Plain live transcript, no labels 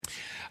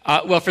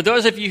Well, for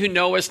those of you who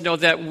know us, know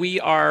that we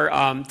are,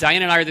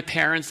 Diane and I are the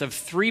parents of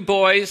 3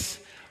 boys,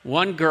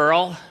 1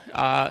 girl.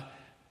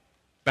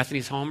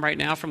 Bethany's home right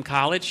now from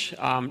college.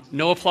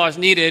 No applause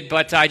needed,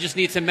 but I just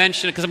need to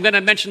mention, because I'm going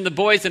to mention the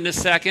boys in a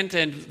second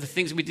and the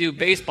things we do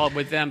baseball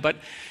with them, but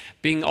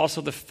being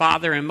also the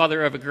father and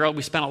mother of a girl,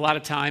 we spent a lot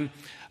of time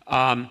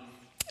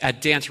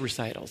at dance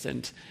recitals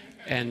and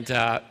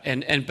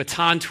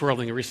baton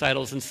twirling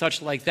recitals and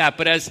such like that.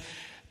 But as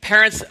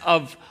parents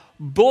of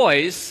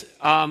boys,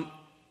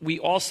 we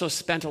also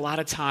spent a lot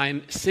of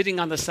time sitting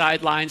on the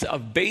sidelines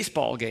of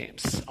baseball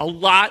games. A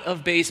lot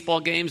of baseball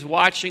games,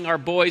 watching our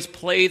boys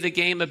play the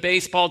game of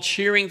baseball,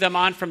 cheering them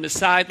on from the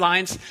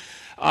sidelines.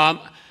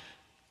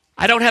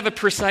 I don't have a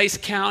precise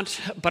count,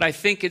 but I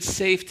think it's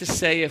safe to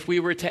say if we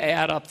were to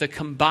add up the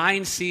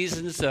combined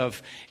seasons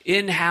of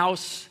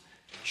in-house,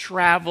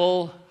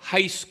 travel,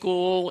 high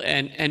school,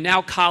 and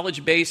now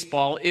college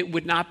baseball, it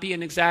would not be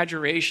an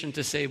exaggeration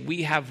to say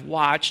we have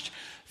watched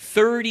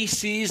 30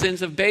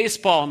 seasons of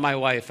baseball, my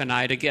wife and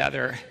I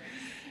together.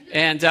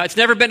 And it's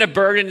never been a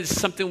burden. It's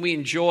something we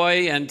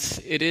enjoy, and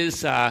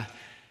it's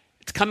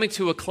coming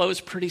to a close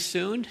pretty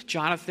soon.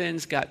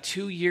 Jonathan's got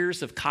 2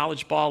 years of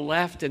college ball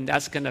left, and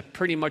that's going to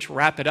pretty much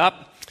wrap it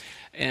up.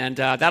 And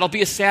that'll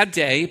be a sad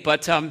day.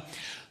 But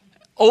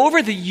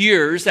over the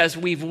years, as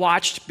we've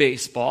watched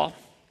baseball,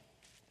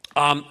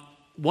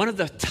 one of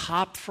the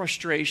top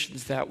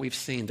frustrations that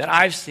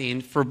I've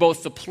seen for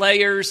both the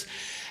players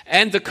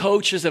and the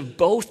coaches of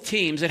both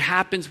teams, it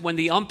happens when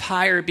the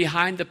umpire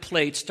behind the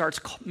plate starts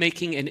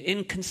making an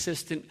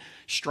inconsistent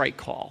strike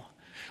call.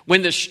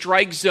 When the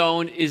strike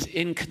zone is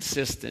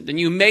inconsistent. And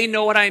you may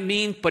know what I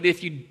mean, but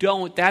if you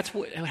don't, that's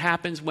what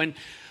happens when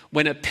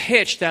a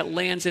pitch that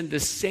lands in the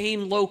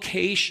same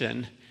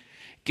location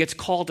gets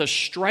called a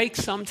strike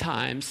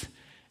sometimes,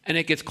 and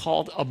it gets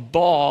called a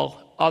ball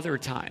other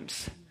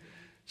times.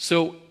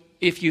 So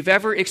if you've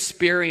ever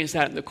experienced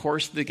that in the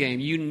course of the game,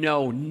 you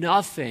know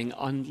nothing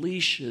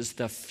unleashes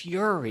the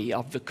fury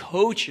of the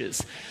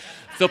coaches,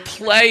 the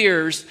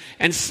players,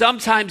 and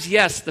sometimes,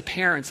 yes, the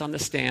parents on the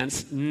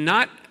stands.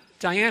 Not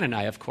Diane and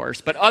I, of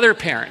course, but other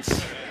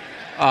parents.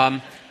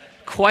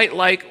 Quite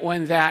like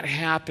when that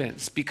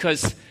happens,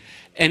 because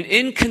an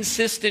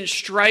inconsistent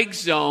strike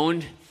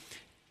zone,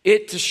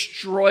 it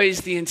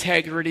destroys the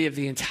integrity of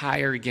the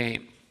entire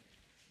game.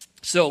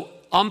 So,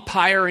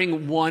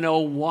 umpiring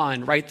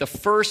 101, right? The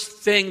first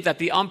thing that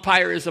the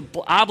umpire is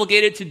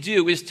obligated to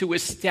do is to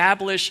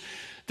establish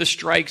the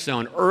strike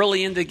zone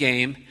early in the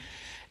game,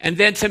 and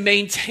then to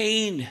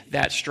maintain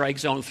that strike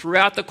zone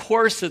throughout the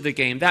course of the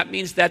game. That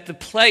means that the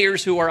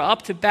players who are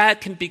up to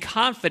bat can be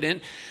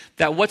confident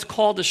that what's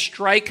called a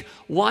strike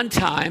one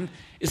time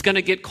is going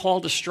to get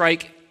called a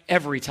strike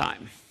every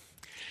time.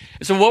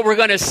 And so what we're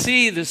going to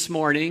see this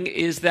morning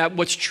is that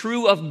what's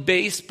true of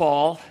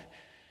baseball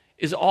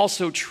is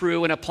also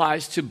true and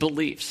applies to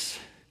beliefs.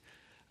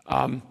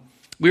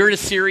 We're in a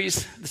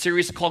series, the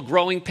series is called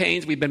Growing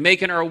Pains. We've been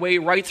making our way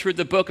right through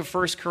the book of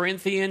 1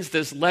 Corinthians,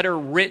 this letter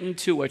written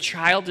to a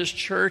childish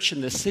church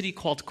in the city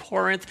called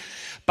Corinth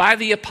by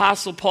the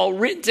Apostle Paul,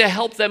 written to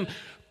help them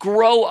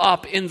grow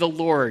up in the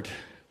Lord,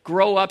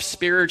 grow up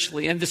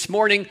spiritually. And this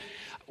morning,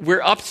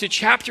 we're up to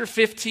chapter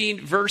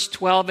 15, verse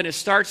 12, and it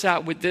starts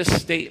out with this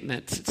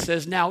statement. It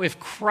says, "Now if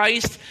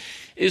Christ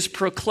is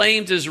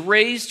proclaimed as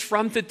raised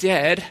from the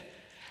dead,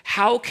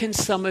 how can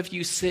some of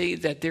you say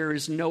that there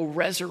is no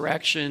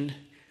resurrection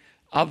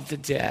of the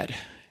dead?"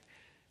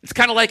 It's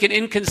kind of like an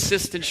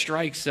inconsistent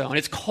strike zone.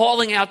 It's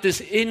calling out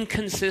this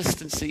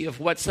inconsistency of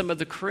what some of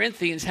the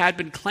Corinthians had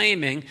been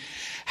claiming.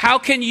 How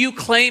can you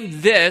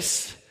claim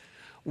this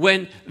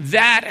when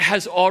that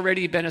has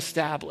already been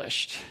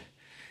established?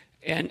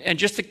 And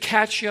just to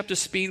catch you up to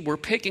speed, we're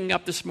picking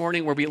up this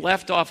morning where we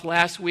left off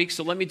last week.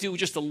 So let me do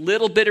just a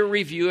little bit of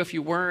review if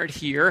you weren't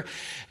here.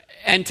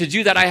 And to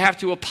do that, I have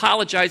to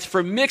apologize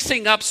for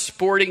mixing up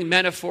sporting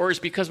metaphors,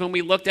 because when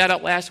we looked at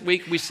it last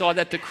week, we saw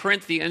that the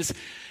Corinthians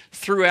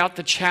threw out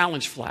the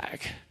challenge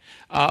flag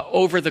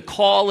over the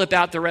call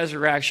about the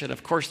resurrection.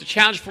 Of course, the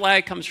challenge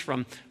flag comes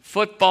from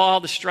football.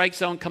 The strike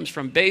zone comes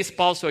from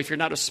baseball. So if you're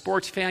not a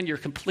sports fan, you're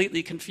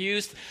completely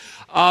confused.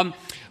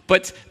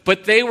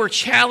 But they were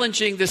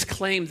challenging this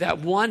claim that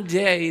one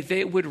day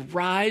they would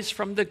rise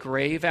from the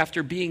grave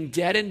after being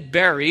dead and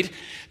buried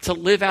to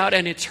live out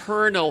an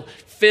eternal,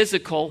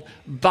 physical,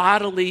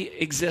 bodily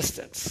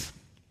existence.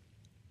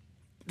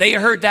 They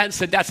heard that and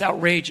said, that's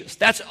outrageous.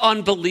 That's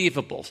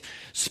unbelievable.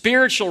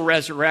 Spiritual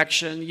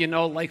resurrection,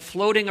 like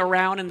floating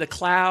around in the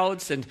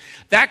clouds and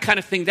that kind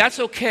of thing, that's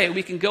okay.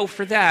 We can go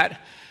for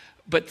that.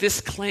 But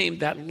this claim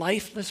that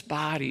lifeless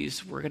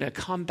bodies were going to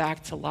come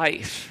back to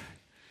life,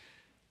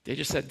 they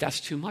just said,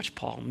 that's too much,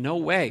 Paul. No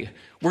way.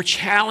 We're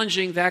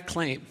challenging that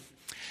claim.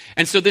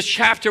 And so this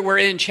chapter we're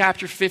in,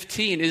 chapter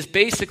 15, is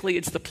basically,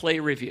 it's the play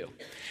review.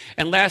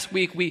 And last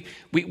week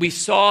we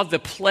saw the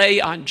play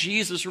on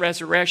Jesus'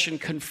 resurrection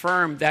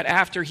confirm that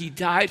after he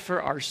died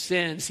for our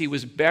sins, he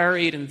was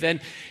buried, and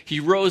then he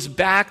rose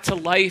back to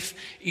life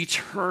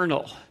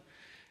eternal.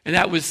 And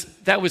that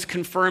was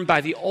confirmed by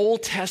the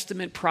Old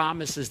Testament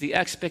promises, the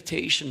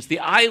expectations, the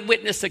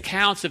eyewitness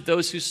accounts of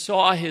those who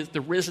saw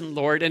the risen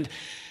Lord, and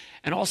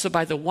also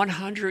by the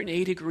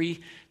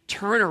 180-degree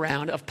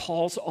turnaround of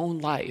Paul's own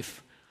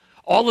life.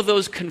 All of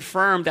those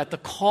confirm that the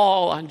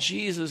call on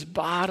Jesus'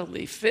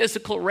 bodily,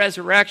 physical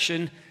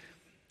resurrection,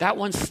 that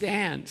one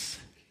stands.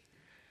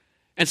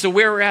 And so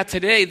where we're at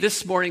today,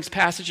 this morning's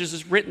passage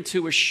is written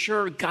to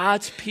assure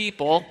God's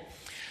people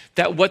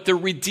that what the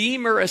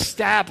Redeemer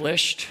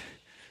established,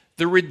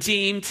 the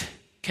redeemed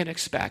can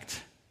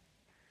expect.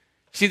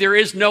 See, there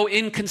is no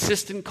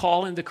inconsistent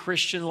call in the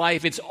Christian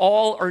life. It's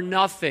all or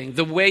nothing.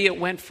 The way it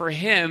went for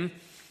him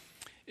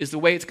is the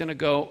way it's going to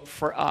go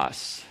for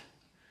us.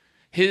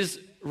 His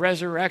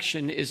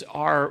resurrection is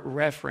our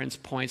reference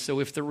point. So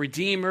if the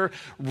Redeemer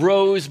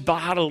rose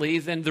bodily,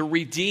 then the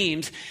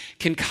redeemed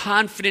can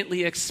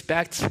confidently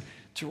expect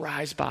to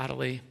rise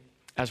bodily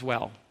as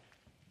well.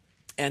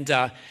 And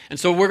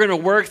so we're going to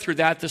work through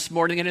that this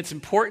morning, and it's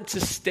important to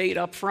state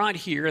up front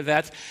here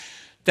that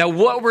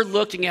what we're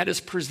looking at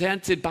is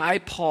presented by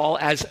Paul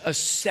as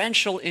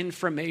essential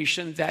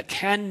information that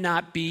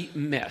cannot be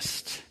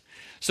missed.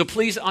 So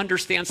please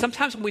understand,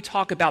 sometimes when we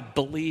talk about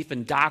belief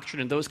and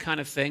doctrine and those kind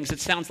of things, it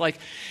sounds like,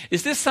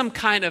 is this some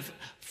kind of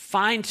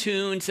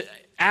fine-tuned,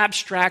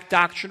 abstract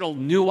doctrinal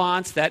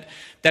nuance that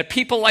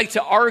people like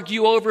to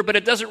argue over, but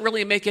it doesn't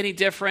really make any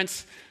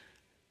difference?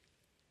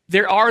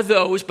 There are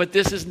those, but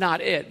this is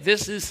not it.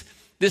 This is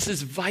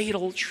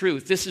vital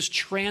truth. This is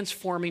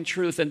transforming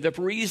truth. And the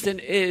reason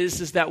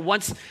is that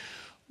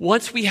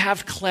once we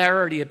have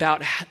clarity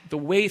about the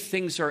way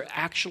things are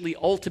actually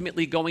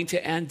ultimately going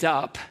to end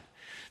up,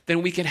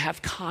 then we can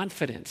have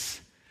confidence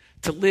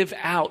to live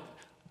out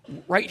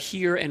right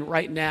here and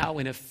right now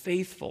in a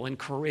faithful and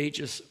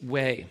courageous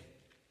way.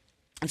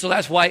 And so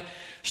that's why,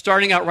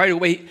 starting out right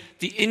away,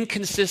 the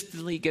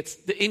inconsistency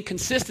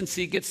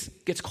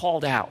gets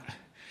called out.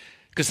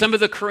 Because some of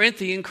the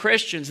Corinthian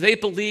Christians, they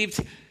believed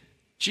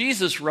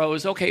Jesus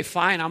rose. Okay,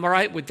 fine, I'm all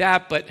right with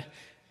that, but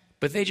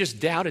they just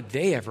doubted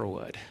they ever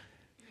would.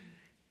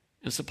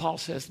 And so Paul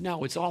says,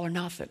 no, it's all or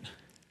nothing.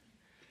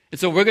 And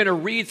so we're going to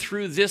read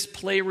through this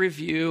play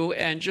review,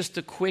 and just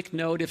a quick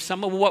note, if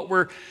some of what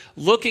we're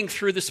looking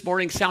through this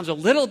morning sounds a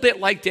little bit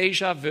like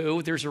deja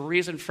vu, there's a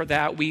reason for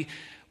that. We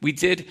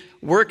did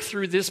work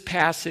through this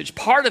passage,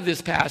 part of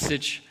this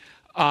passage,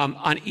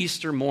 on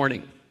Easter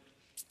morning.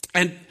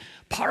 And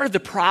part of the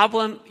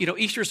problem,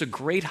 Easter is a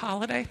great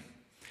holiday,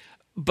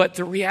 but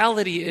the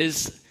reality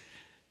is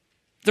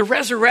the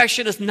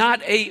resurrection is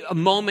not a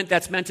moment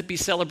that's meant to be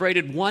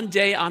celebrated one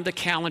day on the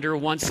calendar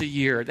once a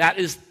year.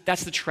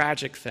 That's the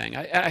tragic thing.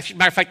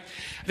 Matter of fact,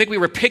 I think we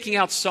were picking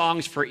out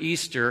songs for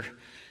Easter,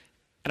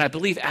 and I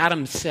believe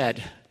Adam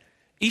said,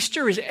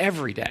 Easter is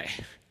every day.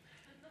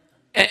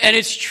 And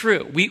it's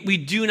true. We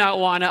do not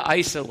want to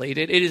isolate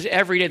it. It is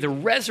every day. The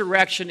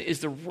resurrection is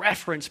the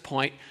reference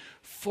point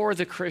for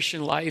the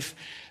Christian life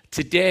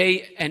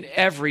today and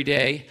every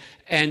day.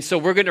 And so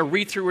we're going to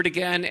read through it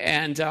again.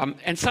 And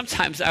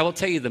sometimes I will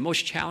tell you the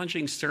most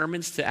challenging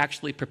sermons to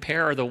actually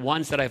prepare are the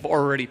ones that I've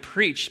already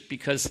preached,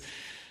 because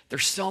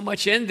there's so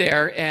much in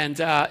there. And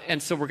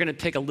so we're going to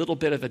take a little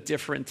bit of a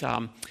different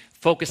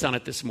focus on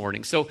it this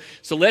morning. So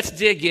let's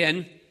dig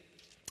in.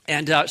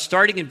 And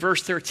starting in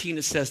verse 13,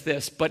 it says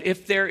this: "But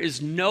if there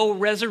is no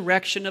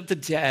resurrection of the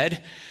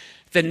dead,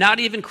 then not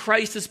even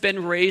Christ has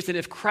been raised. And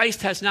if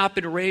Christ has not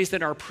been raised,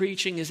 then our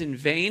preaching is in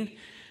vain.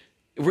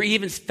 We're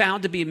even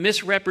found to be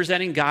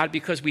misrepresenting God,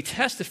 because we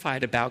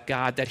testified about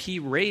God that he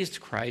raised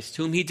Christ,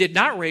 whom he did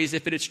not raise,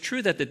 if it is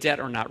true that the dead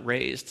are not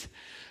raised.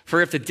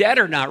 For if the dead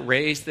are not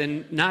raised,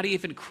 then not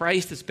even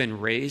Christ has been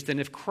raised. And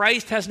if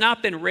Christ has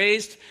not been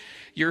raised,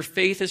 your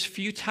faith is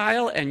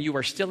futile and you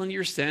are still in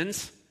your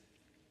sins.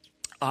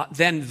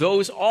 Then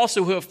those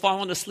also who have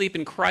fallen asleep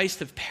in Christ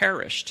have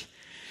perished.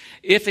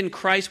 If in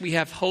Christ we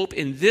have hope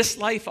in this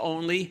life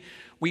only,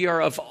 we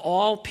are of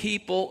all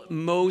people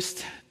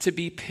most to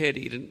be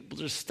pitied." And we'll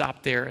just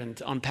stop there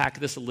and unpack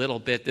this a little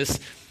bit. This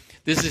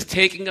is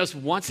taking us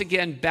once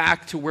again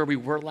back to where we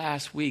were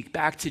last week,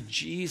 back to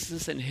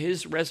Jesus and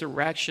his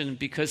resurrection,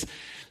 because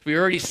we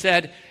already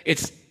said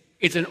it's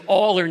an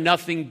all or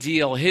nothing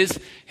deal.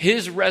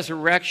 His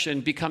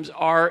resurrection becomes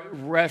our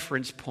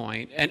reference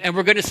point. And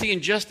we're going to see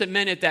in just a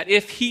minute that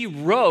if he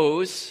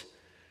rose,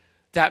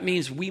 that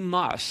means we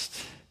must.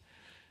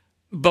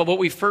 But what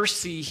we first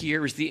see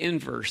here is the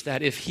inverse,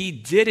 that if he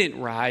didn't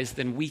rise,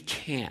 then we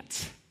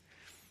can't.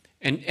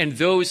 And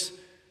those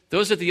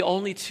are the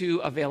only two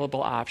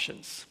available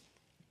options.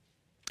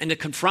 And it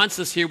confronts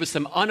us here with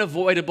some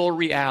unavoidable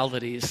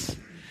realities.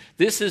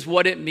 This is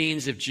what it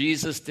means if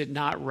Jesus did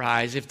not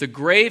rise. If the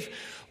grave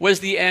was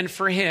the end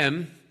for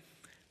him,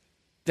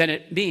 then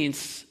it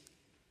means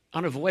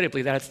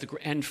unavoidably that it's the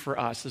end for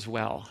us as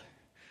well.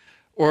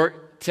 Or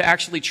to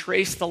actually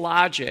trace the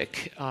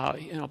logic,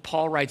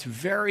 Paul writes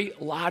very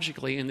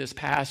logically in this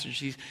passage.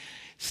 He's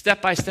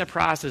step-by-step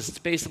process. It's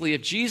basically,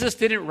 if Jesus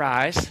didn't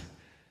rise,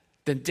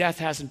 then death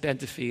hasn't been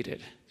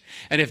defeated.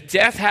 And if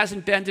death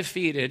hasn't been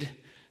defeated,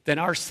 then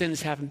our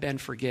sins haven't been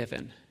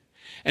forgiven.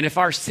 And if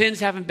our sins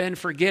haven't been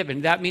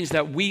forgiven, that means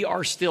that we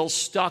are still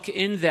stuck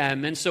in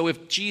them. And so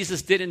if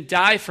Jesus didn't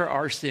die for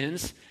our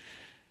sins,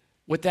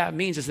 what that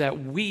means is that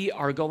we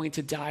are going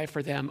to die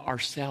for them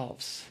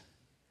ourselves.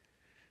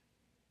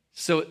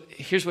 So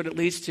here's what it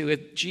leads to.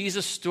 If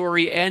Jesus'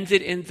 story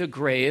ended in the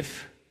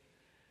grave,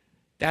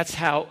 that's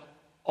how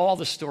all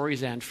the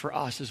stories end for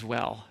us as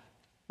well.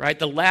 Right?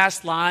 The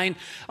last line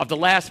of the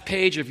last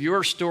page of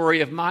your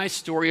story, of my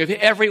story, of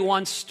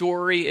everyone's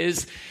story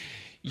is,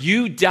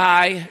 you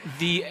die,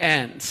 the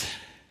end.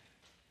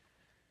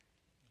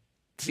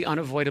 It's the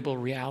unavoidable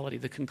reality,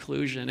 the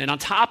conclusion. And on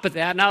top of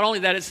that, not only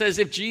that, it says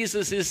if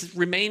Jesus is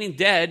remaining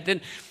dead,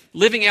 then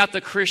living out the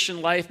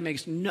Christian life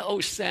makes no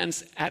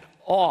sense at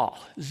all.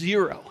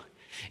 Zero.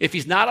 If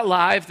he's not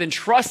alive, then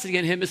trusting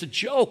in him is a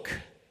joke.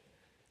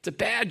 It's a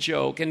bad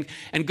joke. And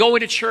going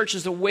to church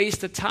is a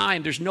waste of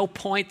time. There's no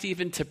point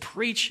even to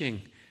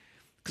preaching.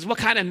 Because what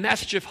kind of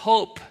message of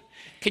hope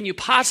can you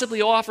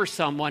possibly offer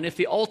someone if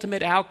the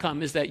ultimate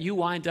outcome is that you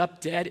wind up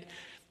dead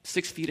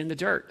 6 feet in the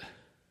dirt?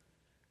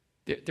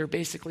 There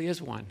basically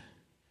is one.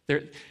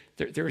 There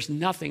is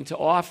nothing to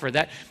offer.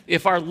 That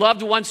if our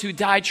loved ones who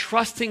died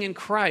trusting in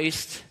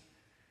Christ,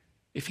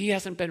 if he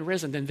hasn't been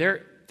risen, then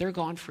they're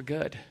gone for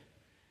good.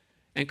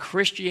 And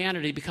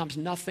Christianity becomes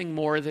nothing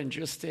more than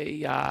just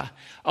a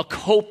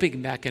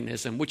coping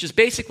mechanism, which is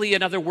basically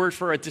another word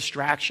for a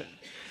distraction,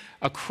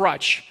 a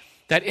crutch.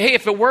 That, hey,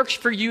 if it works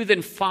for you,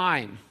 then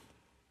fine.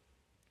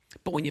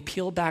 But when you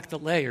peel back the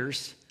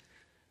layers,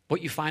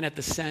 what you find at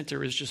the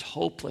center is just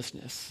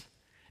hopelessness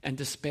and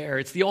despair.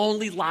 It's the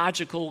only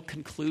logical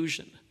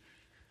conclusion.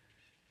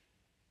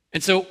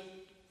 And so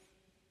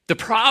the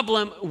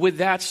problem with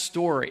that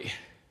story,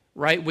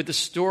 right, with the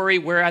story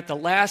where at the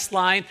last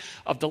line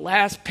of the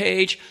last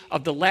page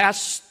of the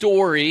last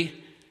story,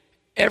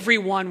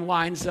 everyone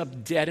winds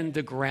up dead in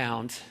the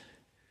ground,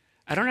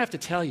 I don't have to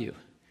tell you,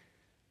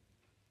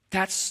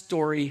 that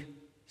story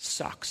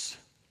sucks.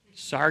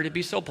 Sorry to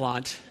be so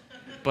blunt,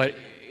 but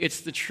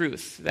it's the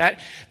truth.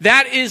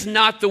 That is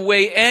not the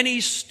way any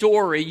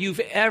story you've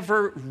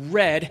ever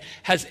read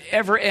has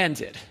ever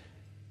ended.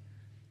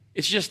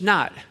 It's just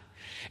not.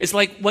 It's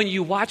like when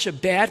you watch a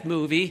bad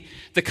movie,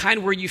 the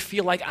kind where you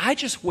feel like, I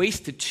just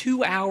wasted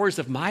 2 hours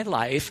of my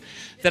life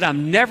that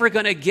I'm never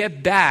going to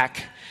get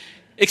back,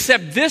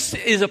 except this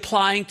is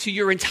applying to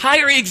your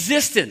entire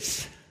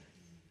existence.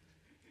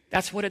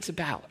 That's what it's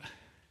about.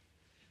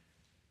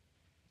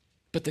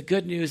 But the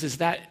good news is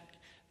that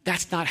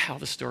that's not how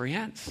the story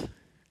ends.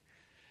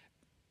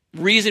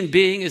 Reason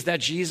being is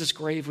that Jesus'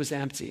 grave was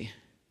empty.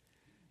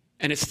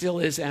 And it still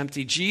is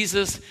empty.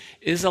 Jesus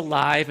is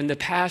alive, and the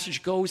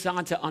passage goes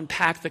on to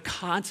unpack the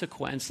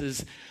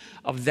consequences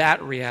of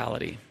that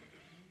reality.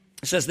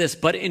 It says this,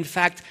 but in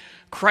fact,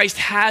 Christ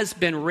has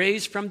been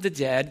raised from the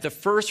dead, the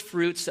first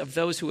fruits of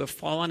those who have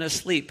fallen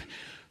asleep.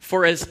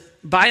 For as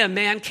by a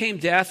man came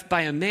death,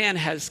 by a man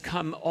has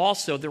come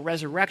also the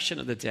resurrection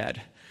of the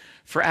dead.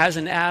 For as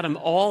in Adam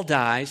all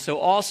die, so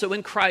also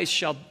in Christ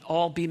shall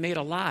all be made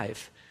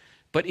alive,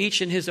 but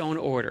each in his own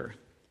order.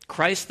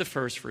 Christ the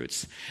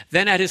firstfruits.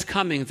 Then at his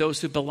coming, those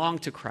who belong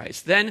to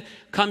Christ. Then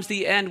comes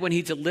the end when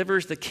he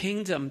delivers the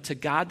kingdom to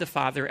God the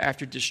Father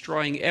after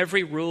destroying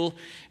every rule,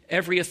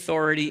 every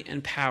authority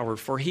and power.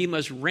 For he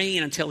must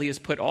reign until he has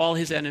put all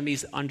his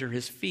enemies under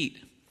his feet.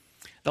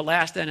 The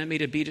last enemy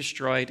to be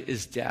destroyed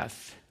is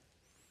death.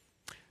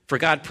 For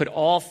God put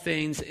all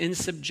things in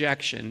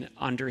subjection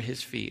under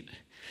his feet.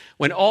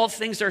 When all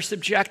things are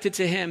subjected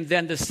to him,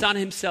 then the Son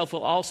himself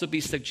will also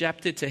be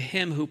subjected to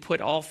him who put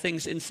all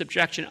things in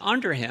subjection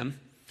under him,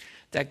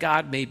 that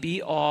God may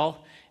be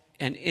all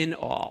and in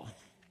all.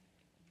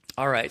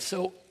 All right,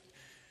 so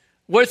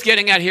what it's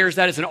getting at here is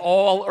that it's an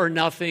all or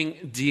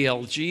nothing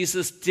deal.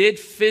 Jesus did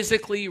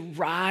physically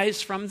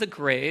rise from the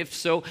grave,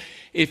 so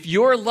if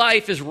your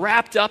life is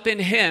wrapped up in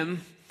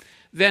him,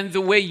 then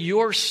the way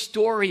your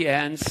story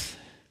ends,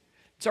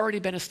 it's already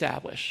been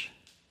established.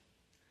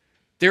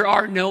 There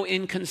are no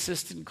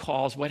inconsistent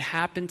calls. What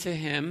happened to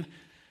him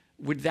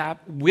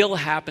will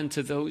happen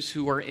to those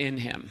who are in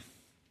him.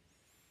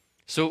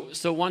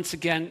 So once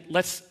again,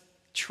 let's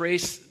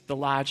trace the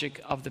logic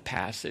of the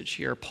passage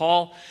here.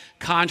 Paul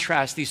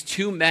contrasts these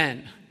two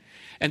men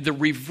and the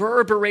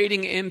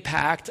reverberating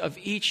impact of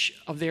each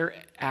of their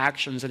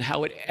actions and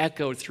how it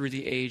echoed through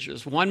the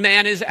ages. One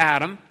man is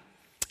Adam,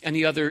 and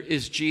the other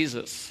is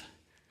Jesus.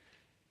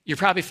 You're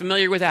probably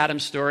familiar with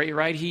Adam's story,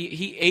 right?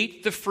 He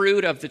ate the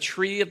fruit of the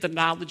tree of the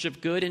knowledge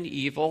of good and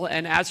evil,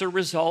 and as a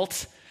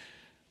result,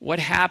 what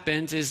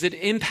happened is it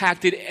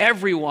impacted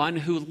everyone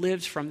who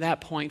lived from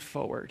that point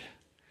forward.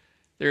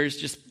 There's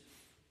just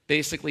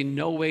basically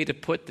no way to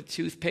put the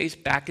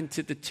toothpaste back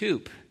into the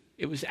tube.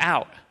 It was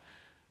out,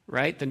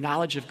 right? The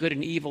knowledge of good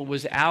and evil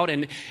was out,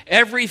 and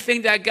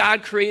everything that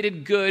God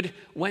created good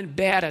went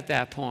bad at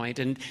that point.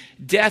 And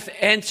death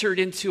entered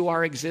into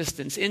our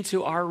existence,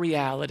 into our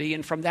reality,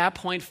 and from that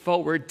point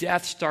forward,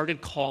 death started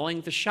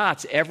calling the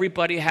shots.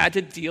 Everybody had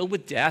to deal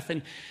with death,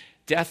 and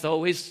death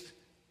always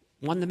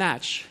won the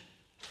match.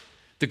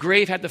 The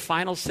grave had the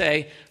final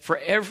say for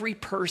every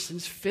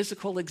person's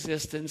physical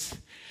existence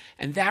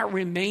And that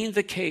remained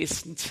the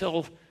case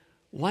until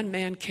one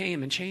man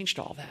came and changed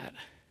all that.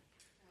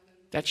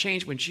 That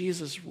changed when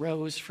Jesus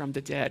rose from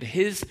the dead.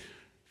 His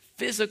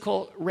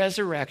physical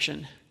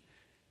resurrection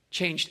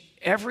changed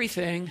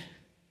everything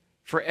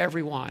for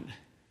everyone.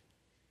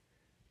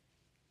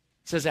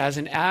 It says, as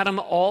in Adam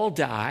all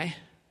die,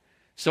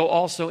 so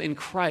also in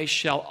Christ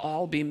shall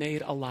all be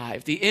made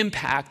alive. The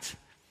impact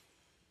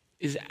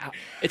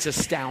it's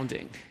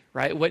astounding,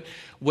 right?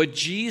 What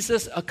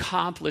Jesus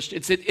accomplished,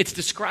 it's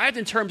described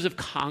in terms of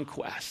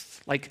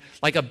conquest, like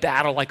a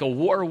battle, like a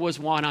war was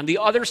won. On the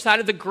other side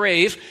of the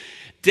grave,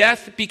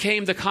 death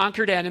became the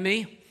conquered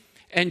enemy,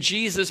 and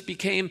Jesus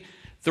became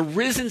the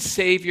risen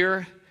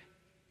Savior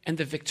and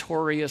the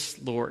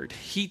victorious Lord.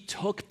 He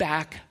took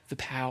back the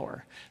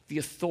power, the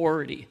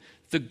authority,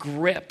 the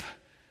grip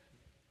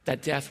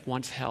that death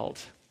once held.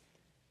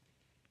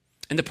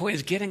 And the point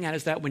is getting at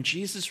is that when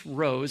Jesus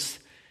rose,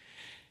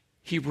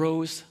 he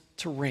rose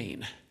to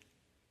reign.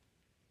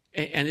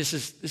 And this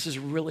is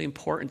really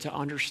important to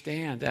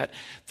understand that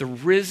the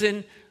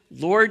risen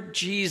Lord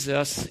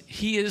Jesus,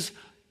 he is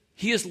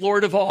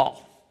Lord of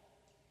all.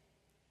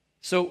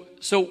 So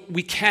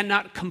we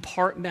cannot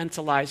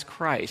compartmentalize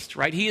Christ,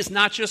 right? He is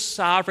not just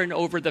sovereign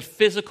over the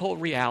physical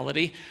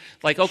reality.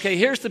 Like, okay,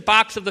 here's the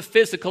box of the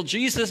physical.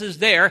 Jesus is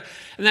there.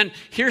 And then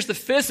here's the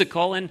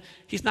physical, and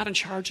he's not in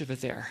charge of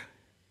it there.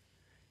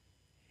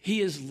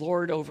 He is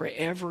Lord over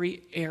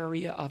every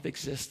area of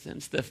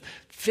existence. The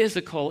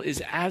physical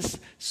is as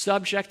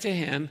subject to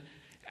him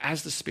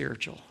as the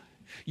spiritual.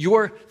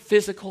 Your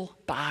physical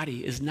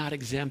body is not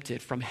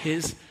exempted from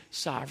his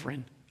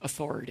sovereign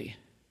authority.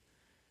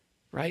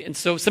 Right? And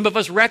so some of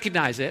us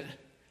recognize it,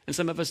 and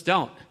some of us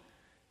don't.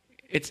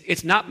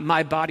 It's not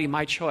my body,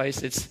 my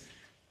choice.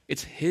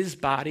 It's his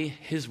body,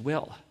 his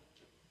will.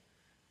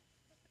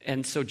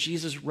 And so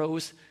Jesus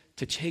rose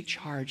to take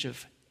charge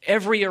of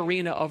every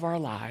arena of our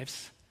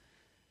lives.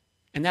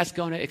 And that's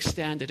going to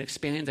extend and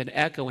expand and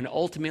echo. And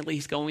ultimately,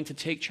 he's going to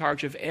take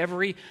charge of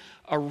every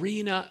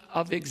arena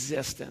of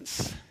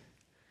existence.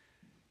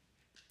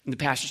 And the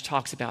passage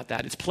talks about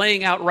that. It's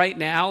playing out right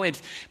now. It's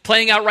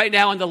playing out right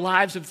now in the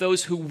lives of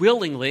those who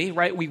willingly,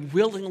 right, we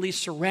willingly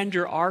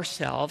surrender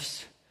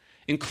ourselves,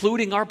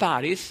 including our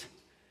bodies,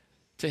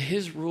 to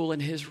his rule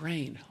and his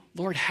reign.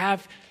 Lord,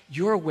 have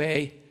your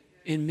way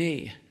in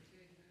me.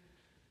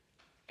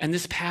 And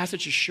this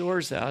passage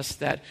assures us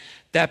that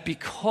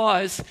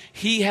because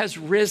he has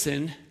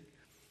risen,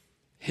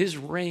 his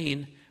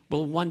reign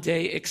will one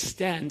day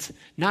extend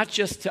not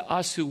just to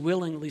us who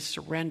willingly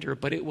surrender,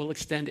 but it will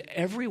extend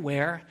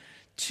everywhere,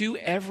 to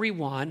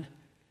everyone,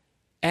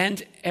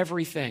 and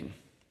everything.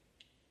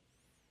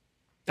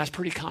 That's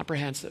pretty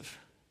comprehensive,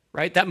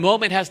 right? That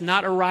moment has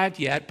not arrived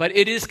yet, but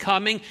it is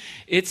coming,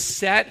 it's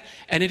set,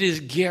 and it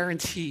is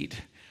guaranteed.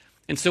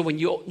 And so when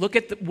you look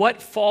at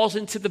what falls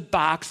into the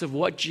box of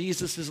what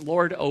Jesus is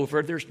Lord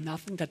over, there's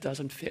nothing that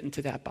doesn't fit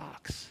into that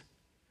box.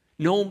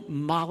 No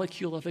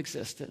molecule of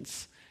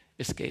existence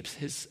escapes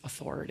his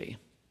authority.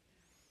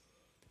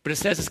 But it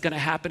says it's going to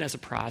happen as a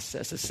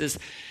process. It says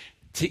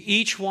to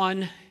each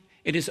one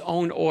in his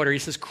own order. He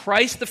says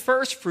Christ the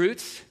first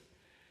fruits,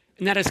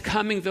 and that is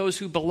coming those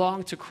who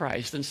belong to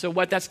Christ. And so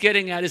what that's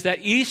getting at is that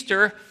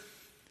Easter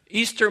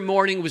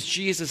morning was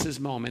Jesus'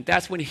 moment.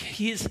 That's when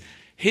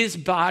his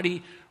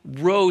body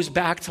rose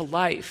back to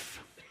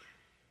life.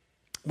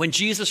 When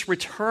Jesus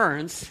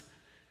returns, it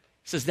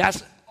says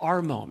that's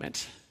our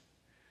moment.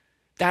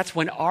 That's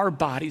when our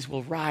bodies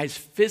will rise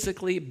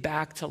physically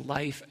back to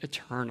life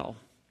eternal.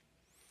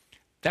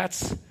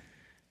 That's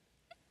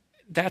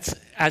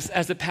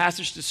as the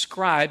passage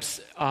describes,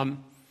 and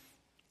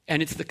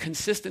it's the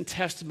consistent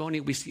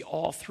testimony we see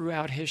all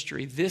throughout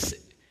history. This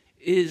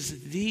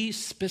is the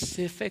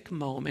specific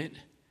moment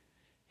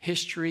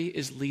history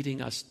is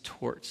leading us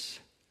towards.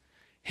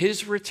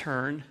 His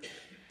return,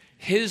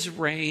 his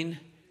reign,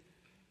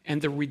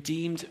 and the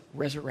redeemed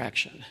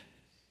resurrection.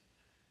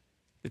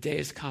 The day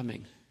is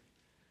coming.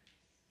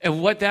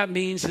 And what that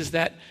means is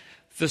that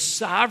the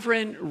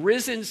sovereign,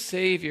 risen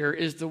Savior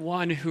is the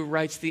one who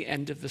writes the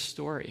end of the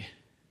story.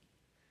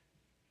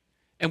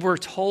 And we're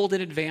told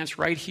in advance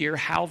right here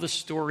how the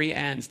story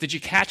ends. Did you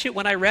catch it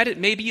when I read it?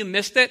 Maybe you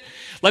missed it.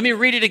 Let me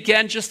read it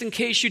again just in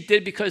case you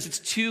did, because it's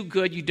too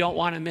good. You don't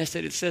want to miss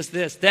it. It says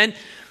this: then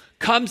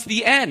comes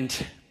the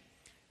end,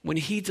 when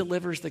he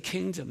delivers the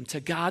kingdom to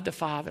God the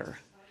Father,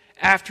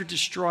 after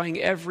destroying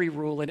every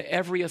rule and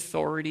every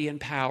authority and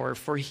power.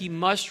 For he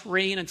must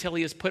reign until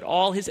he has put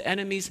all his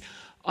enemies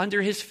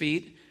under his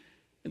feet.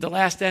 And the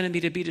last enemy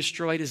to be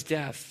destroyed is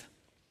death.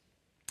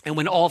 And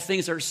when all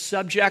things are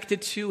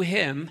subjected to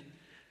him,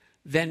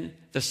 then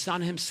the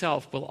Son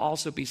himself will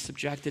also be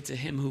subjected to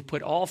him who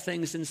put all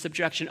things in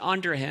subjection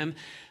under him,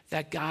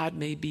 that God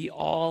may be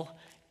all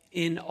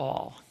in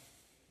all.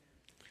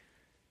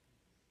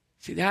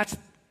 See, that's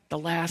the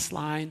last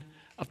line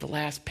of the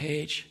last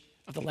page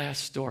of the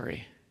last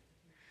story.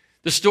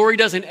 The story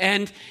doesn't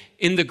end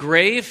in the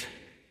grave,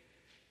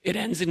 it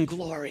ends in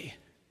glory.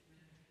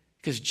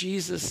 Because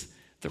Jesus,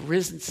 the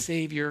risen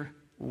Savior,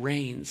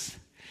 reigns.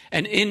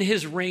 And in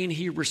his reign,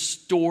 he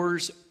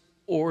restores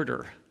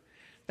order.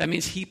 That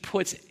means he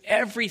puts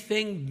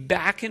everything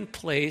back in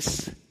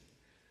place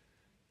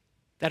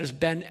that has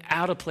been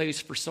out of place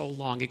for so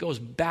long. It goes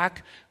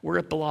back where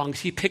it belongs.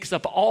 He picks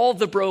up all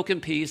the broken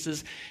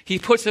pieces. He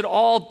puts it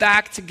all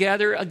back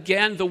together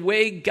again the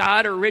way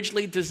God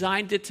originally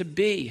designed it to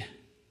be.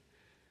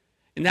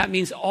 And that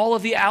means all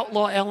of the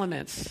outlaw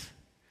elements,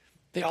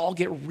 they all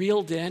get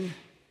reeled in,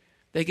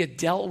 they get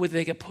dealt with,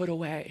 they get put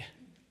away.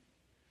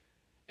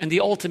 And the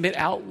ultimate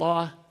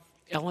outlaw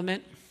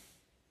element,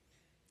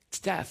 it's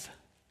death.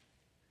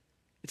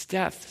 It's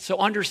death. So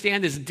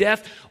understand this,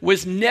 death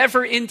was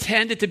never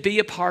intended to be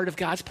a part of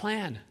God's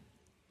plan.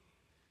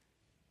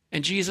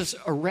 And Jesus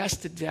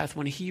arrested death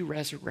when he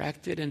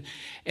resurrected.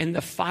 And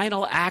the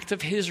final act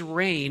of his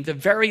reign, the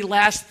very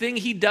last thing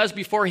he does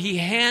before he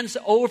hands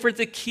over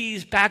the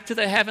keys back to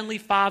the Heavenly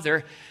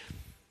Father,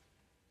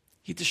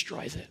 he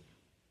destroys it.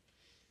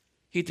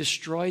 He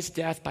destroys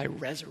death by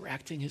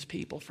resurrecting his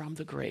people from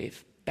the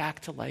grave back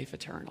to life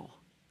eternal.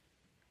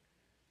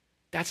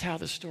 That's how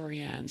the story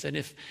ends. And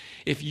if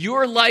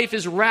your life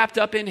is wrapped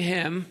up in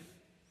him,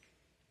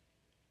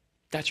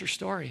 that's your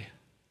story.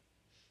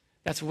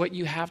 That's what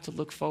you have to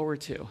look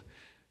forward to.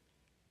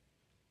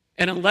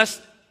 And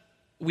unless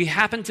we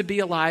happen to be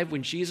alive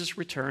when Jesus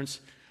returns,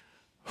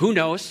 who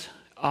knows?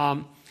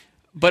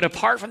 But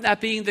apart from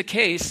that being the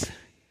case,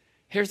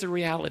 here's the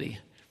reality.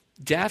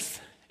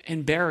 Death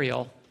and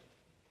burial,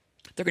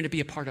 they're going to be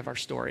a part of our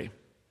story.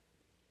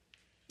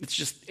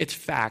 It's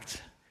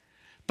fact.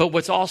 But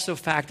what's also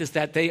fact is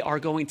that they are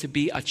going to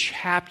be a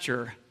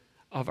chapter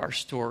of our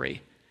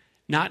story,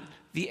 not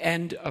the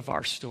end of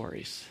our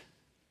stories.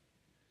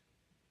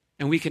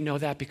 And we can know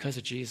that because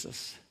of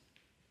Jesus,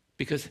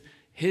 because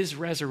his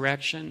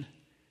resurrection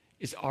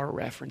is our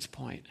reference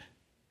point.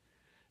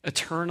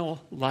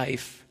 Eternal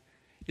life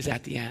is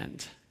at the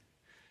end.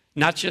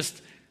 Not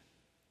just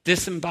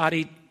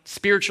disembodied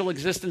spiritual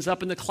existence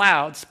up in the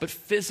clouds, but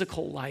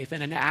physical life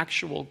in an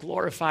actual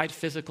glorified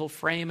physical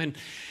frame. And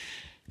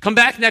come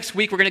back next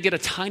week. We're going to get a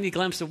tiny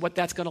glimpse of what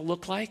that's going to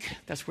look like.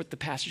 That's what the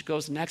passage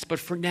goes next. But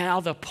for now,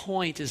 the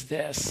point is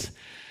this.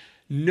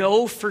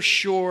 Know for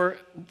sure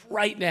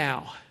right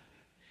now,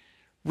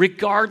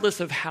 regardless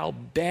of how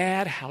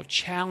bad, how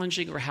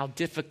challenging, or how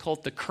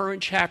difficult the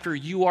current chapter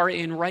you are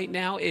in right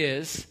now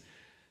is,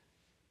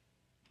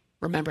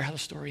 remember how the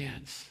story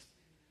ends.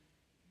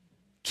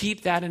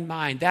 Keep that in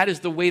mind. That is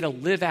the way to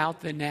live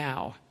out the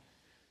now,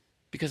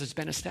 because it's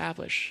been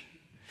established.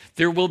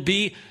 There will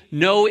be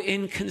no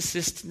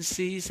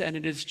inconsistencies, and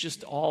it is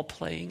just all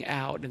playing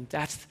out. And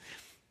that's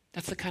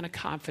the kind of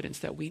confidence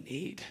that we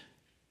need.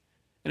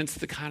 And it's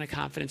the kind of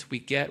confidence we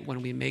get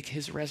when we make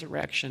his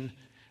resurrection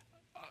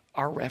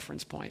our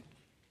reference point.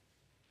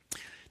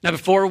 Now,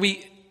 before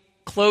we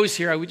close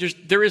here,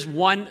 there is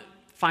one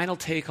final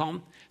take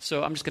home.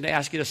 So I'm just going to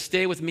ask you to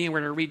stay with me, and we're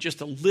going to read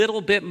just a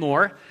little bit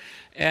more.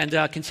 And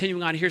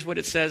continuing on, here's what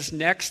it says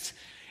next.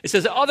 It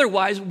says,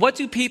 otherwise, what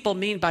do people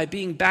mean by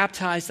being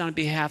baptized on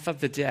behalf of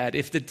the dead?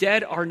 If the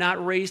dead are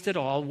not raised at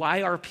all,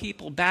 why are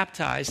people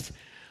baptized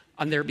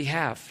on their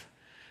behalf?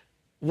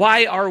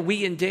 Why are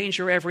we in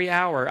danger every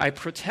hour? I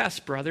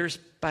protest, brothers,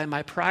 by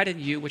my pride in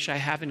you, which I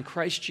have in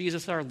Christ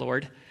Jesus our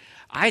Lord.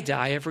 I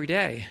die every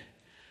day.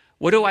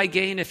 What do I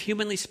gain if,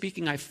 humanly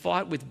speaking, I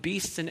fought with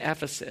beasts in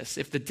Ephesus?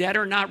 If the dead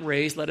are not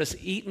raised, let us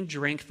eat and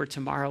drink, for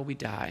tomorrow we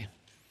die.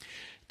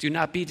 Do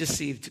not be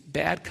deceived.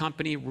 Bad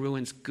company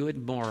ruins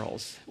good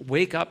morals.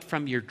 Wake up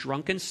from your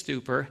drunken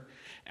stupor,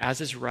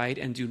 as is right,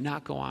 and do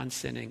not go on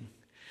sinning.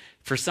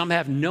 For some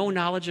have no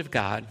knowledge of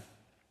God,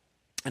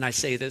 and I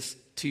say this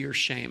to your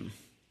shame.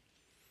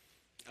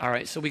 All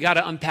right, so we got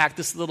to unpack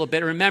this a little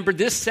bit. Remember,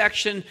 this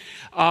section,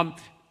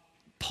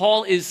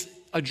 Paul is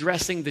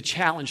addressing the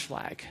challenge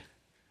flag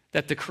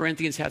that the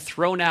Corinthians had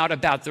thrown out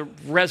about the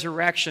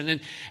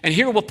resurrection. And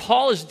here what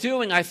Paul is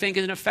doing, I think,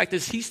 in effect,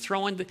 is he's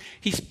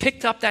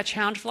picked up that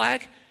challenge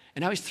flag,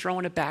 and now he's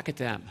throwing it back at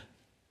them.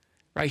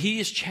 Right?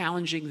 He is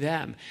challenging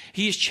them.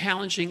 He is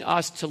challenging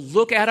us to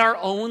look at our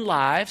own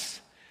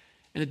lives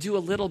and to do a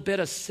little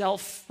bit of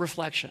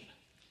self-reflection.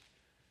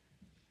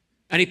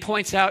 And he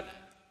points out,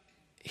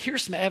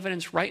 here's some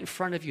evidence right in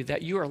front of you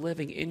that you are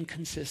living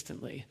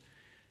inconsistently.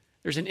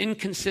 There's an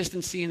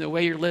inconsistency in the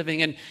way you're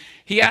living. And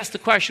he asked the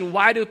question,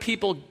 why do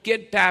people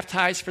get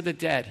baptized for the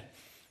dead?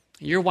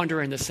 And you're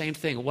wondering the same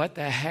thing. What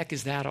the heck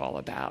is that all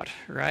about,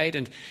 right?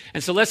 And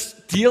so let's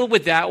deal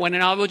with that one.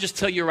 And I will just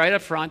tell you right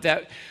up front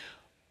that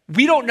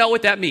we don't know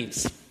what that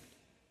means.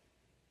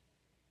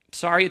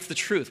 Sorry, it's the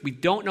truth. We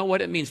don't know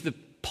what it means.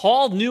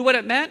 Paul knew what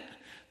it meant.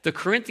 The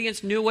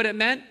Corinthians knew what it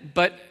meant.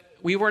 But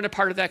we weren't a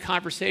part of that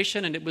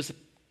conversation, and it was a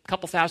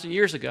couple thousand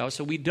years ago,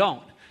 so we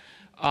don't.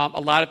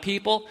 A lot of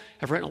people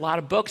have written a lot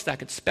of books that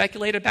could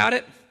speculate about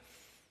it,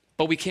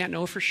 but we can't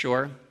know for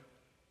sure.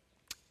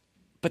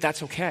 But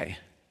that's okay,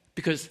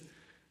 because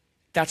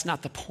that's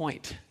not the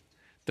point.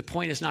 The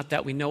point is not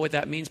that we know what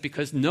that means,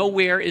 because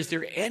nowhere is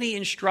there any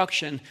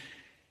instruction,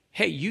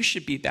 hey, you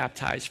should be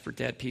baptized for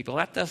dead people.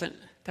 That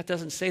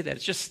doesn't say that.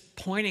 It's just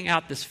pointing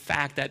out this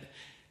fact that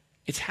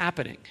it's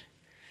happening.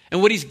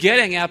 And what he's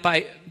getting at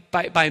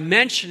by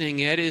mentioning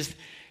it is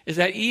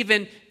that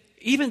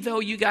even though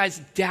you guys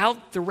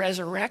doubt the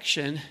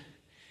resurrection,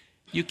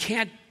 you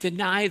can't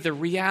deny the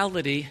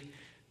reality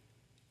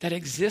that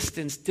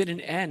existence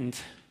didn't end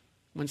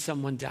when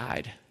someone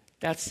died.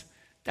 That's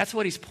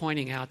what he's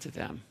pointing out to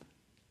them.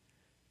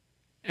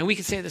 And we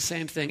can say the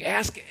same thing.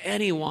 Ask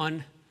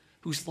anyone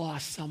who's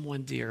lost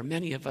someone dear.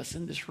 Many of us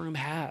in this room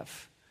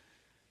have.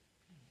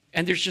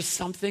 And there's just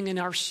something in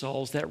our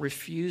souls that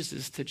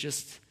refuses to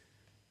just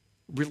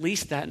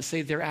release that and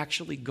say they're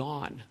actually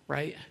gone,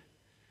 right?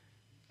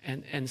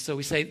 And so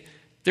we say,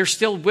 they're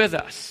still with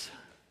us,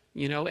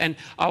 and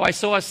I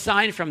saw a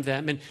sign from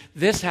them, and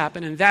this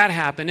happened, and that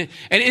happened.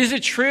 And is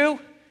it true?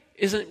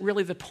 Isn't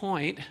really the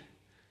point.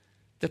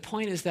 The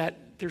point is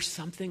that there's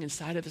something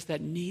inside of us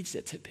that needs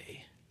it to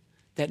be,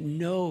 that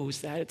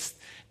knows that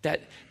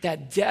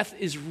that death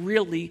is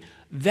really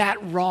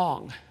that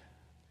wrong,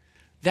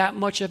 that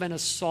much of an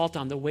assault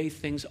on the way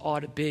things ought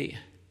to be.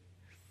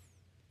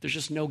 There's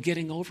just no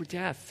getting over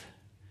death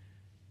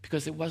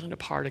because it wasn't a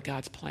part of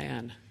God's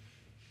plan.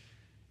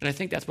 And I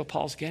think that's what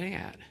Paul's getting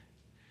at.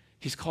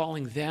 He's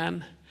calling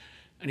them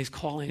and he's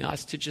calling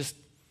us to just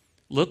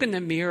look in the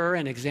mirror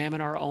and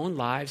examine our own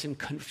lives and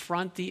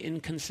confront the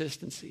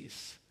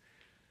inconsistencies.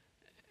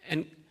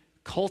 And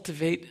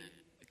cultivate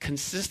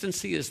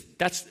consistency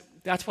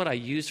that's what I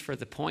use for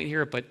the point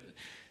here, but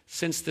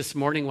since this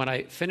morning when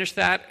I finished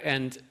that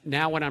and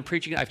now when I'm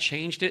preaching, I've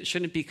changed it.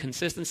 Shouldn't be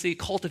consistency,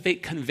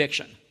 cultivate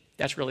conviction.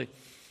 That's really,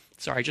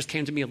 it just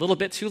came to me a little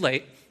bit too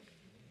late.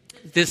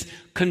 This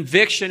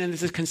conviction and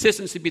this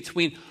consistency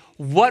between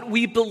what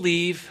we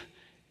believe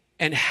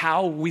and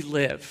how we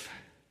live.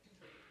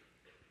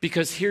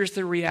 Because here's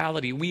the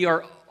reality. We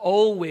are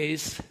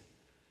always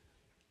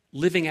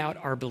living out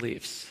our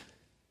beliefs.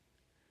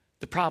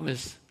 The problem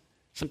is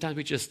sometimes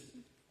we just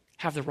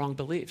have the wrong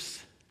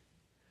beliefs.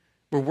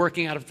 We're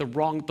working out of the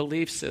wrong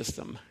belief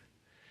system.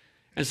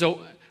 And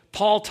so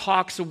Paul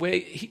talks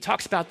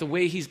about the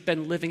way he's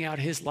been living out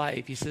his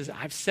life. He says,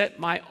 I've set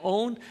my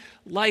own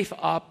life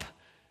up,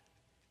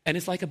 and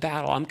it's like a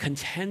battle. I'm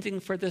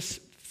contending for this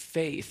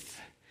faith.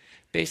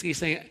 Basically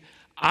saying,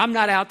 I'm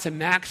not out to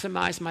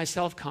maximize my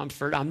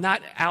self-comfort. I'm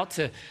not out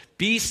to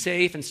be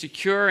safe and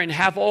secure and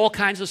have all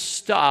kinds of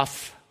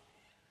stuff.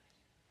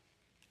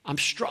 I'm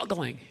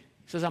struggling.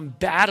 He says, I'm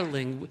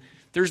battling.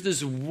 There's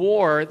this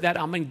war that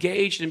I'm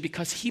engaged in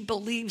because he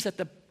believes at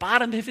the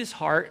bottom of his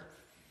heart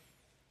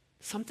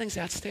something's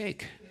at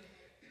stake.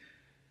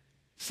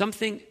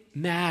 Something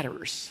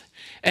matters.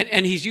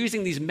 And he's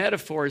using these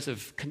metaphors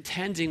of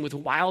contending with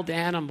wild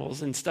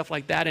animals and stuff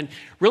like that. And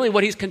really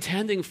what he's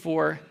contending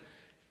for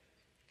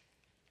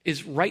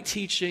is right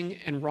teaching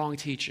and wrong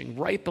teaching,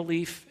 right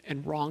belief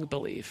and wrong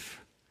belief.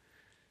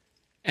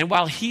 And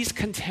while he's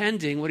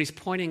contending, what he's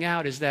pointing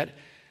out is that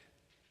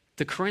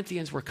the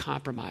Corinthians were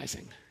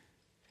compromising.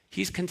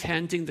 He's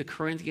contending the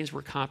Corinthians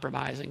were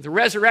compromising. The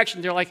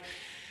resurrection, they're like,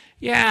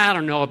 yeah, I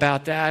don't know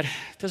about that.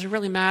 Does it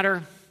really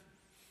matter?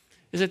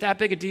 Is it that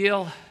big a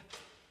deal?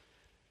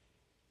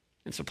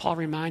 And so Paul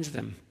reminds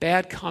them,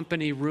 bad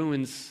company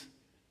ruins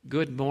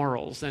good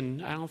morals.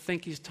 And I don't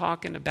think he's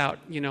talking about,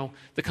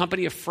 the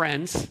company of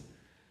friends.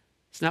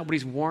 It's not what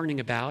he's warning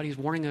about. He's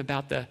warning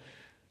about the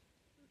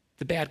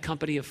bad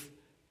company of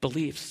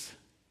beliefs,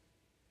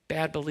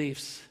 bad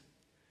beliefs.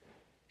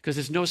 Because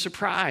it's no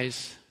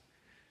surprise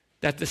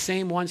that the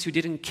same ones who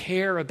didn't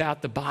care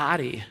about the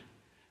body,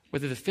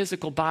 whether the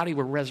physical body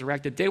were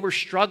resurrected, they were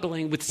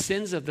struggling with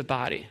sins of the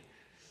body,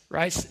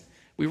 right?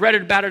 We read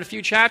about it a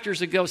few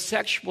chapters ago.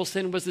 Sexual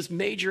sin was this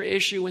major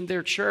issue in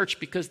their church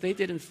because they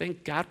didn't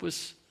think God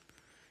was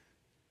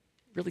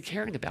really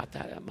caring about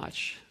that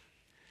much.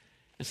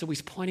 And so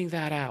he's pointing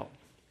that out.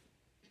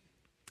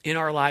 In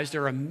our lives,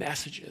 there are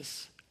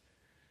messages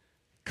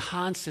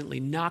constantly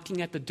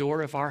knocking at the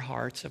door of our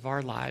hearts, of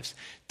our lives,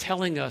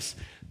 telling us,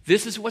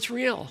 this is what's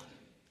real.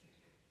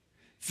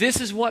 This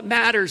is what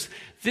matters.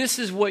 This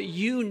is what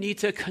you need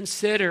to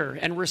consider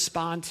and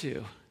respond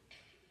to.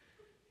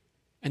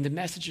 And the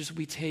messages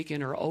we take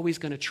in are always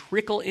going to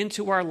trickle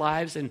into our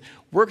lives and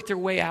work their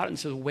way out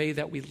into the way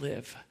that we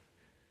live.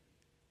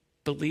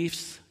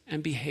 Beliefs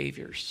and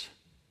behaviors.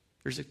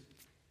 There's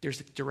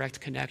a direct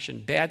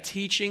connection. Bad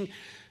teaching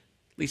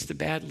leads to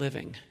bad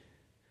living.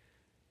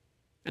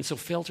 And so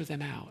filter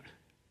them out,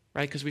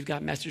 right? Because we've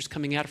got messages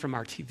coming out from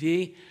our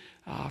TV,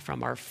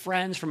 from our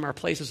friends, from our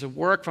places of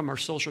work, from our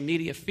social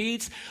media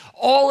feeds.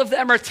 All of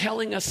them are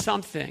telling us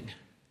something.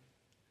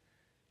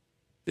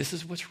 This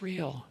is what's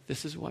real.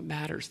 This is what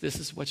matters. This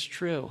is what's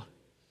true.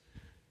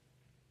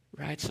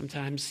 Right?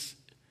 Sometimes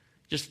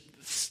just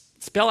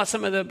spell out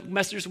some of the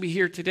messages we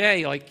hear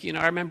today. Like,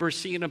 I remember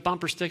seeing a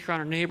bumper sticker on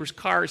our neighbor's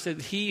car that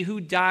said, he who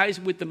dies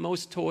with the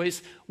most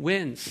toys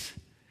wins.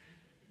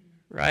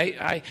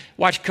 Right? I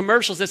watch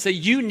commercials that say,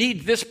 you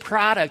need this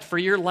product for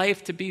your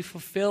life to be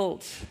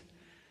fulfilled.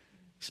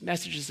 These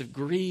messages of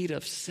greed,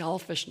 of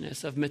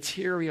selfishness, of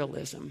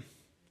materialism.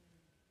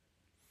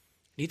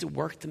 You need to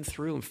work them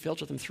through and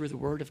filter them through the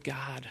Word of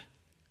God.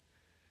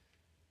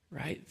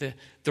 right?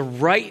 The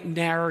right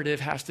narrative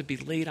has to be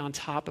laid on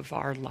top of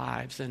our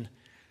lives. And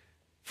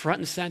front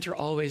and center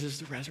always is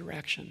the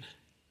resurrection.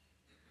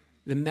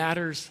 The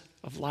matters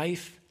of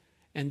life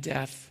and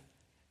death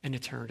and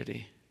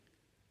eternity.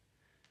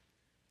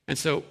 And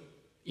so,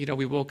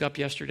 we woke up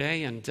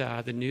yesterday and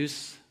the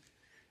news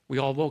we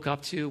all woke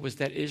up to was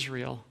that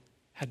Israel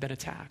had been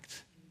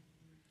attacked.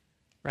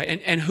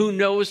 Right? And who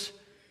knows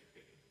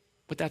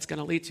what that's going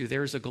to lead to.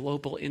 There's a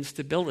global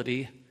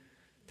instability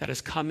that has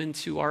come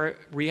into our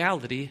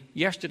reality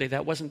yesterday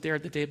that wasn't there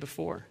the day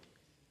before.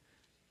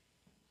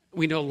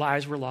 We know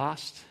lives were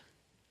lost.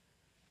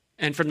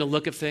 And from the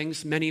look of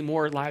things, many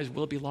more lives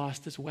will be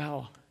lost as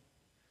well.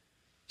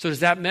 So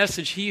does that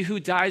message, he who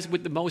dies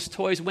with the most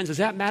toys wins, does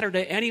that matter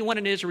to anyone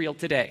in Israel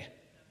today?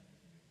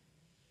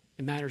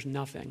 It matters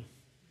nothing.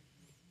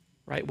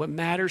 Right? What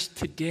matters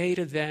today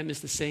to them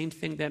is the same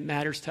thing that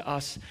matters to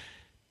us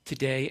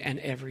today and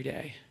every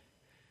day.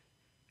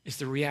 Is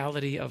the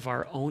reality of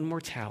our own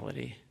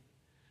mortality,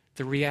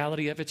 the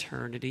reality of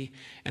eternity,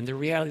 and the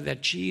reality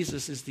that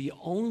Jesus is the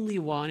only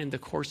one in the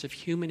course of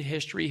human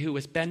history who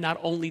has been not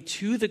only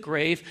to the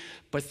grave,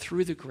 but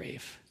through the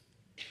grave.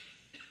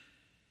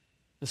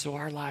 And so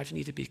our lives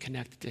need to be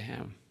connected to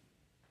him.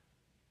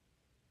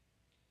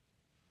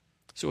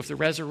 So if the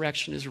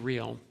resurrection is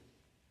real,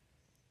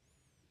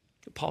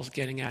 what Paul's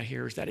getting at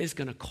here is that it's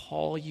going to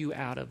call you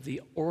out of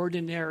the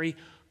ordinary,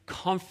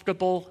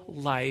 comfortable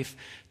life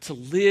to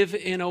live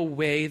in a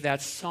way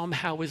that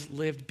somehow is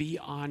lived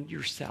beyond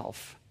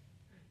yourself,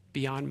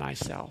 beyond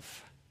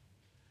myself.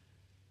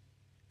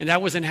 And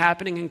that wasn't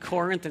happening in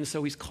Corinth, and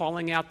so he's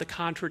calling out the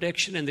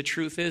contradiction, and the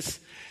truth is,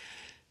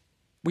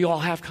 we all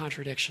have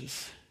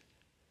contradictions.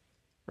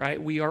 Right?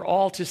 We are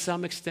all, to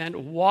some extent,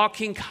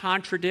 walking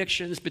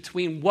contradictions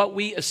between what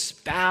we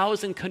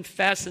espouse and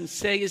confess and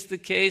say is the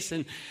case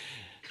and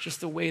just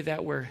the way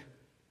that we're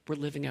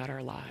living out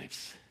our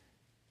lives.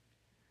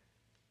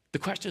 The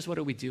question is, what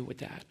do we do with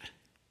that?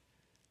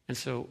 And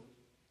so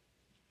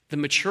the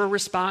mature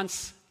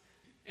response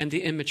and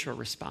the immature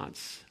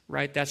response,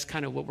 right? That's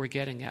kind of what we're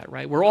getting at,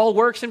 right? We're all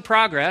works in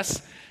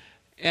progress,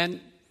 and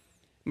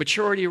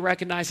maturity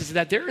recognizes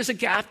that there is a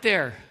gap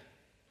there.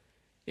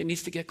 It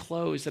needs to get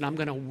closed, and I'm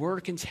going to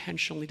work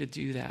intentionally to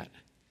do that.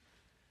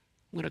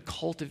 I'm going to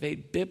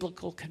cultivate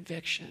biblical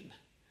conviction.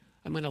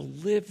 I'm going to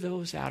live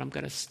those out. I'm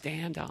going to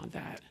stand on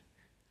that.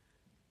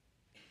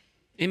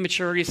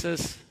 Immaturity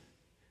says,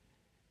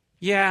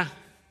 yeah,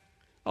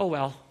 oh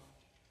well,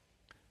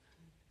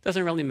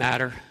 doesn't really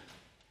matter.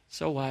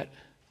 So what?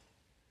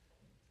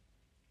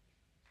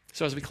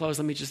 So as we close,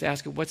 let me just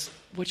ask you, what's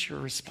your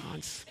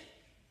response?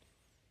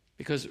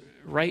 Because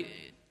right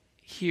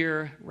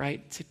here,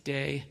 right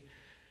today,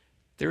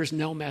 there is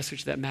no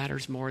message that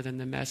matters more than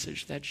the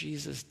message that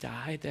Jesus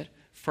died that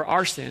for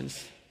our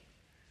sins,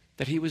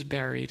 that he was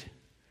buried,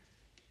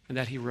 and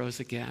that he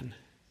rose again.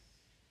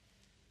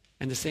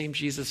 And the same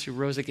Jesus who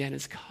rose again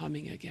is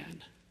coming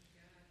again.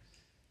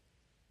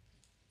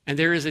 And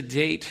there is a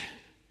date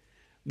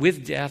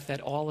with death that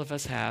all of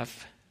us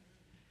have.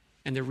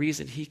 And the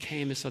reason he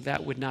came is so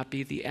that would not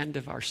be the end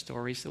of our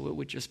story, so it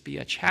would just be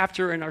a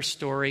chapter in our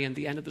story, and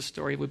the end of the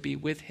story would be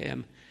with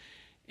him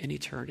in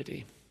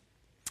eternity.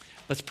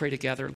 Let's pray together.